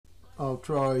I'll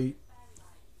try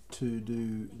to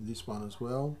do this one as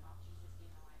well.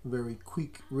 Very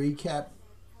quick recap.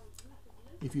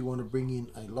 If you want to bring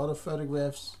in a lot of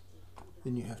photographs,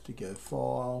 then you have to go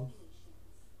File,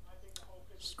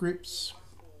 Scripts,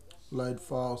 Load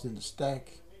Files into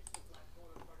Stack,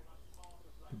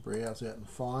 browse out and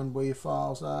find where your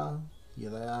files are. Here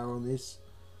they are on this.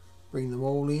 Bring them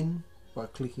all in by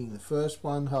clicking the first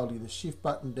one, holding the Shift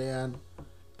button down,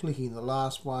 clicking the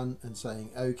last one and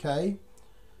saying OK,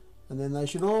 and then they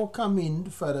should all come into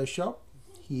Photoshop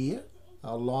here.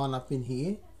 They'll line up in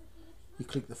here. You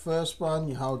click the first one,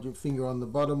 you hold your finger on the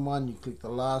bottom one, you click the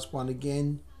last one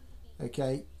again,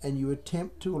 okay, and you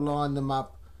attempt to line them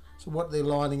up. So what they're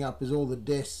lining up is all the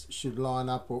desks should line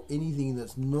up, or anything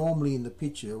that's normally in the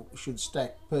picture should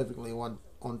stack perfectly on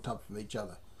top of each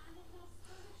other.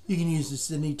 You can use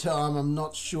this any time. I'm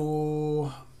not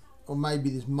sure, or maybe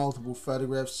there's multiple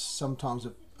photographs. Sometimes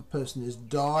a person is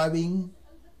diving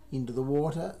into the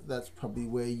water. That's probably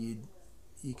where you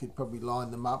could probably line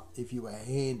them up if you were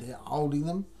hand holding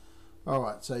them.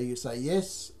 Alright, so you say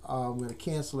yes. I'm going to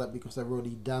cancel that because I've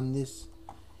already done this.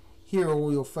 Here are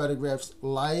all your photographs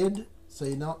layered, so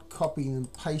you're not copying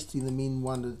and pasting them in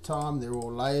one at a time. They're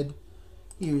all layered.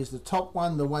 Here is the top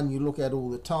one, the one you look at all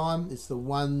the time. It's the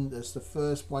one, that's the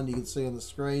first one you can see on the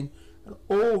screen, and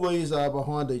all these are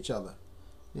behind each other.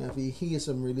 Now if you hear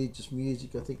some religious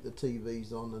music, I think the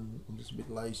TV's on and I'm just a bit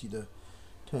lazy to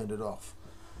turn it off.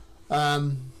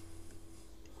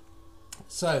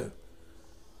 So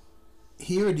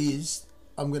here it is.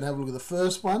 I'm going to have a look at the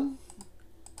first one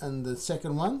and the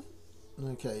second one.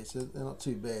 Okay, so they're not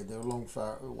too bad. They're a long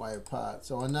far way apart,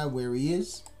 so I know where he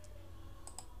is.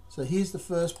 So here's the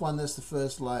first one. That's the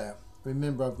first layer.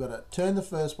 Remember, I've got to turn the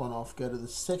first one off, go to the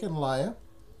second layer.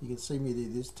 You can see me do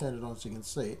this, turn it on so you can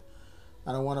see it,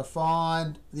 and I want to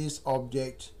find this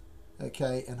object,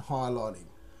 okay, and highlight him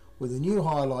with the new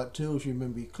highlight tools.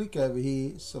 Remember, you click over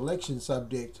here, selection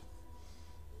subject,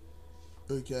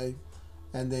 okay,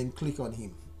 and then click on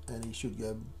him and he should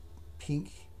go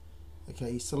pink.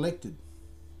 Okay, he's selected.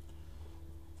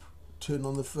 Turn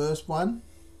on the first one,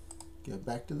 go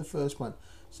back to the first one,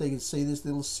 so you can see this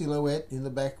little silhouette in the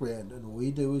background, and all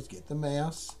we do is get the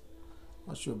mouse,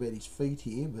 not sure about his feet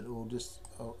here, but we'll just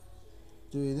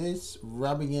do this,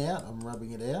 rubbing out. I'm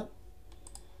rubbing it out,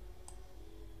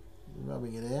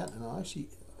 and I actually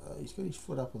he's got his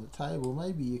foot up on the table.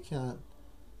 Maybe you can't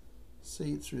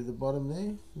see it through the bottom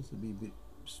there. This will be a bit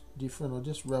different. I'll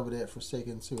just rub it out for a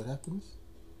second and see what happens.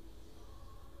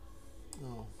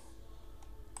 Oh,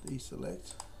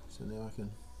 deselect. So now I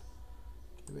can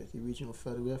go back to the original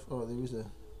photograph. Oh, there is a...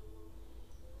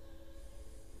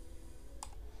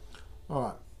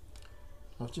 Alright,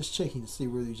 I was just checking to see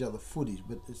where his other foot is,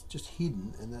 but it's just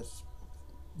hidden, and that's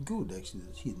good actually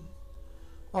that it's hidden.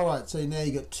 Alright, so now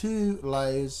you got two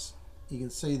layers. You can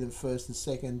see them first and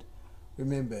second.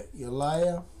 Remember, you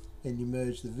layer and you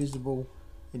merge the visible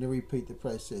and you repeat the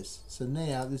process. So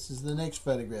now this is the next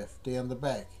photograph down the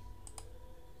back.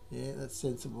 Yeah, that's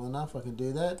sensible enough. I can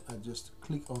do that. I just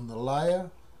click on the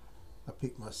layer. I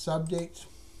pick my subject.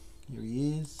 Here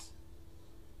he is.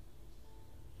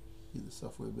 Give the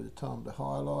software a bit of time to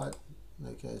highlight.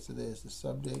 Okay, so there's the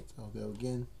subject. I'll go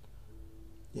again.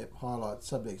 Yep, highlight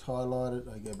subject highlighted.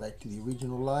 I go back to the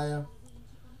original layer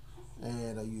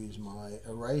and I use my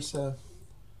eraser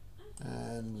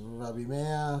and rub him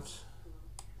out.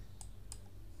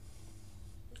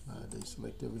 I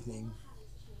deselect everything.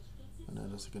 I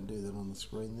notice I can do that on the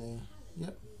screen there.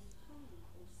 Yep.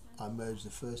 I merge the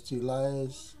first two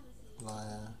layers.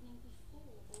 Layer.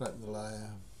 Flatten the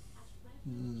layer.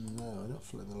 No, not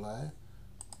flatten the layer.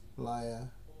 Layer.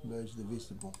 Merge the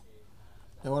visible.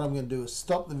 Now what I'm going to do is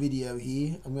stop the video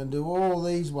here. I'm going to do all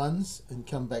these ones and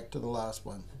come back to the last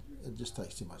one. It just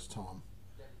takes too much time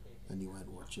and you won't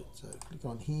watch it. So click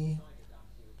on here.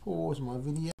 Pause my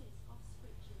video.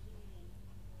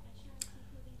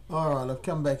 Alright, I've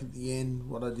come back at the end.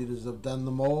 What I did is I've done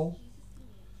them all.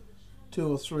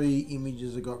 2 or 3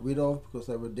 images I got rid of because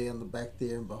they were down the back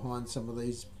there and behind some of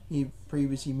these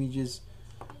previous images.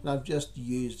 And I've just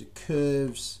used a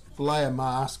curves layer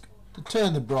mask to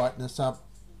turn the brightness up.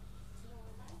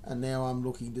 And now I'm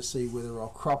looking to see whether I'll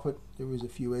crop it. There is a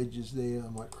few edges there. I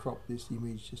might crop this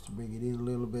image just to bring it in a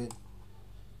little bit.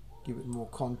 Give it more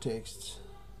context.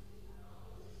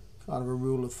 Kind of a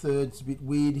rule of thirds, a bit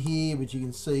weird here, but you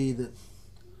can see that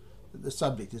the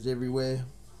subject is everywhere,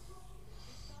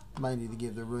 mainly to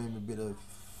give the room a bit of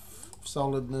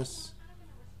solidness.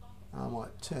 I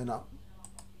might turn up,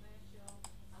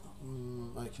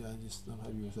 okay, I'm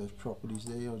happy with those properties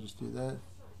there. I'll just do that,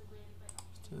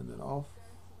 just turn that off.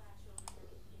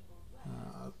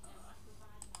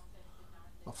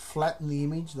 I'll flatten the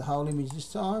image, the whole image this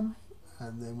time,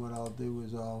 and then what I'll do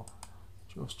is I'll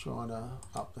just try to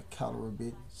up the colour a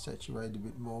bit, saturate a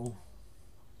bit more,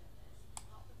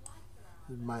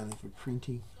 mainly for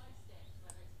printing.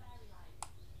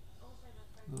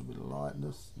 A little bit of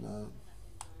lightness, no.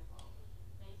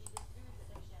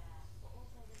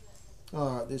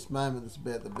 Alright, this moment is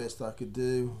about the best I could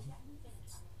do.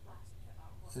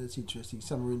 And it's interesting,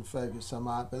 some are in focus, some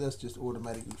aren't, but that's just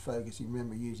automatically focusing.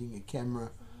 Remember, using a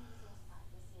camera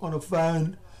on a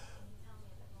phone,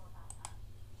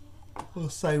 we'll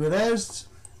save it as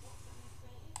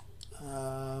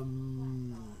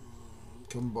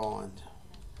combined.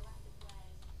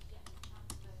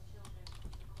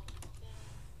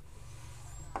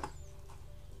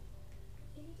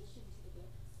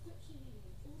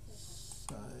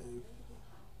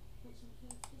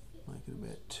 Make it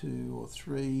about 2 or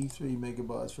 3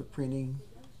 megabytes for printing.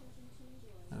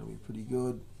 That'll be pretty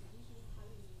good.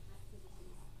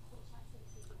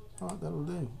 Alright, that'll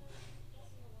do.